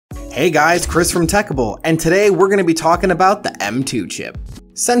Hey guys, Chris from Techable, and today we're going to be talking about the M2 chip.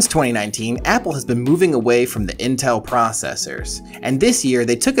 Since 2019, Apple has been moving away from the Intel processors, and this year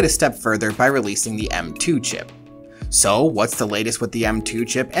they took it a step further by releasing the M2 chip. So, what's the latest with the M2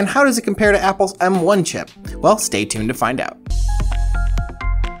 chip, and how does it compare to Apple's M1 chip? Well, stay tuned to find out.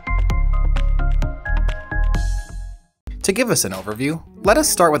 To give us an overview, let us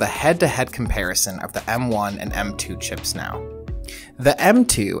start with a head-to-head comparison of the M1 and M2 chips now. The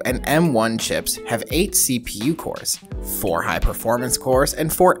M2 and M1 chips have 8 CPU cores, 4 high-performance cores,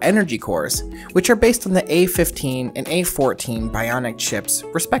 and 4 energy cores, which are based on the A15 and A14 Bionic chips,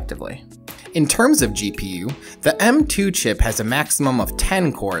 respectively. In terms of GPU, the M2 chip has a maximum of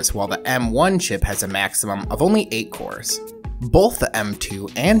 10 cores, while the M1 chip has a maximum of only 8 cores. Both the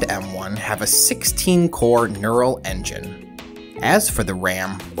M2 and M1 have a 16-core neural engine. As for the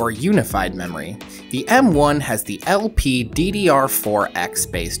RAM, or unified memory, the M1 has the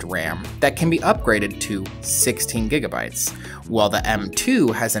LPDDR4X based RAM that can be upgraded to 16 GB, while the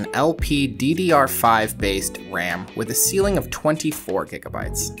M2 has an LPDDR5 based RAM with a ceiling of 24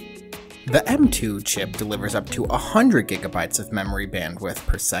 GB. The M2 chip delivers up to 100 GB of memory bandwidth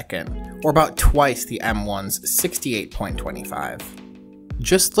per second, or about twice the M1's 68.25.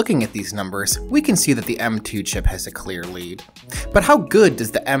 Just looking at these numbers, we can see that the M2 chip has a clear lead. But how good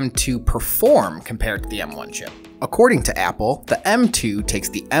does the M2 perform compared to the M1 chip? According to Apple, the M2 takes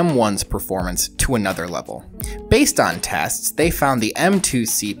the M1's performance to another level. Based on tests, they found the M2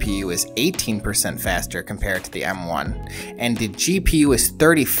 CPU is 18% faster compared to the M1, and the GPU is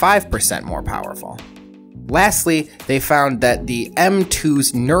 35% more powerful. Lastly, they found that the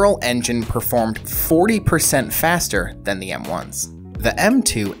M2's neural engine performed 40% faster than the M1's. The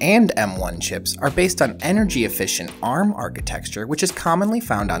M2 and M1 chips are based on energy-efficient ARM architecture, which is commonly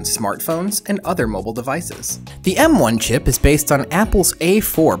found on smartphones and other mobile devices. The M1 chip is based on Apple's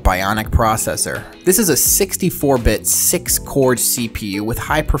A4 Bionic processor. This is a 64-bit 6-core CPU with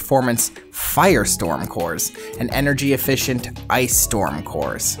high-performance Firestorm cores and energy-efficient Ice Storm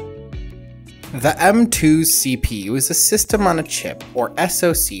cores. The M2's CPU is a system on a chip, or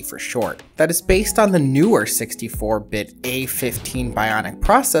SoC for short, that is based on the newer 64-bit A15 Bionic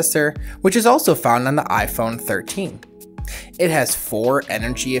processor, which is also found on the iPhone 13. It has 4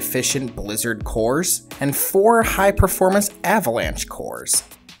 energy-efficient Blizzard cores and 4 high-performance Avalanche cores.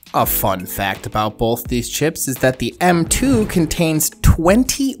 A fun fact about both these chips is that the M2 contains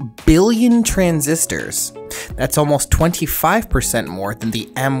 20 billion transistors. That's almost 25% more than the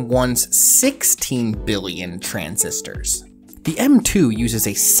M1's 16 billion transistors. The M2 uses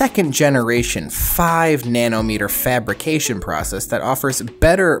a second-generation 5 nanometer fabrication process that offers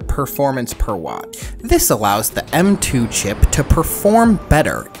better performance per watt. This allows the M2 chip to perform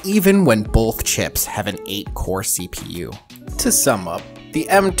better even when both chips have an 8-core CPU. To sum up, the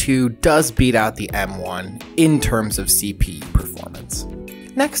M2 does beat out the M1 in terms of CPU performance.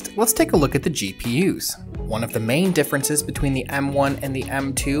 Next, let's take a look at the GPUs. One of the main differences between the M1 and the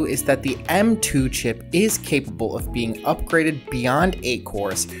M2 is that the M2 chip is capable of being upgraded beyond 8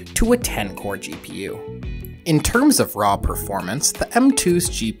 cores to a 10-core GPU. In terms of raw performance, the M2's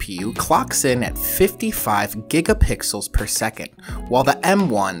GPU clocks in at 55 gigapixels per second, while the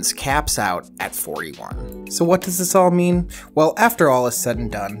M1's caps out at 41. So what does this all mean? Well, after all is said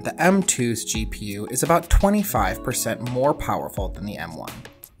and done, the M2's GPU is about 25% more powerful than the M1.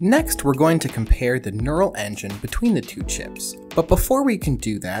 Next, we're going to compare the neural engine between the two chips. But before we can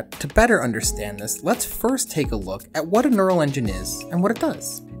do that, to better understand this, let's first take a look at what a neural engine is and what it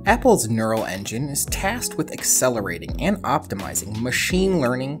does. Apple's neural engine is tasked with accelerating and optimizing machine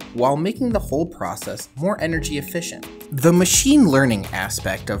learning while making the whole process more energy efficient. The machine learning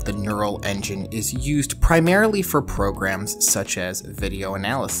aspect of the neural engine is used primarily for programs such as video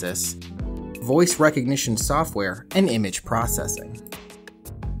analysis, voice recognition software, and image processing.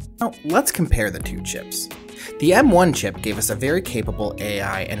 Now, let's compare the two chips. The M1 chip gave us a very capable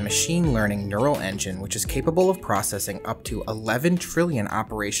AI and machine learning neural engine which is capable of processing up to 11 trillion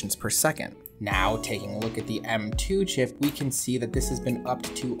operations per second. Now, taking a look at the M2 chip, we can see that this has been up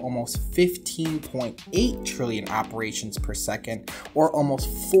to almost 15.8 trillion operations per second, or almost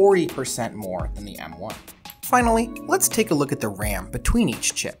 40% more than the M1. Finally, let's take a look at the RAM between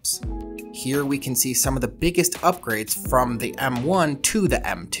each chips. Here we can see some of the biggest upgrades from the M1 to the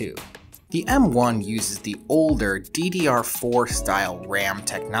M2. The M1 uses the older DDR4 style RAM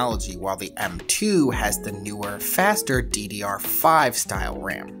technology, while the M2 has the newer, faster DDR5 style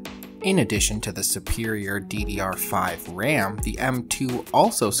RAM. In addition to the superior DDR5 RAM, the M2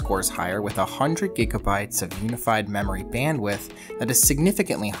 also scores higher with 100 GB of unified memory bandwidth that is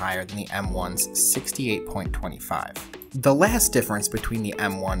significantly higher than the M1's 68.25. The last difference between the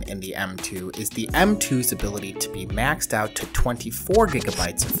M1 and the M2 is the M2's ability to be maxed out to 24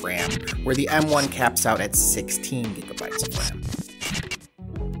 gigabytes of RAM, where the M1 caps out at 16 gigabytes of RAM.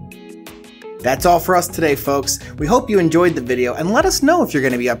 That's all for us today, folks. We hope you enjoyed the video, and let us know if you're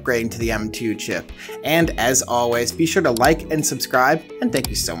going to be upgrading to the M2 chip. And as always, be sure to like and subscribe, and thank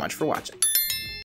you so much for watching.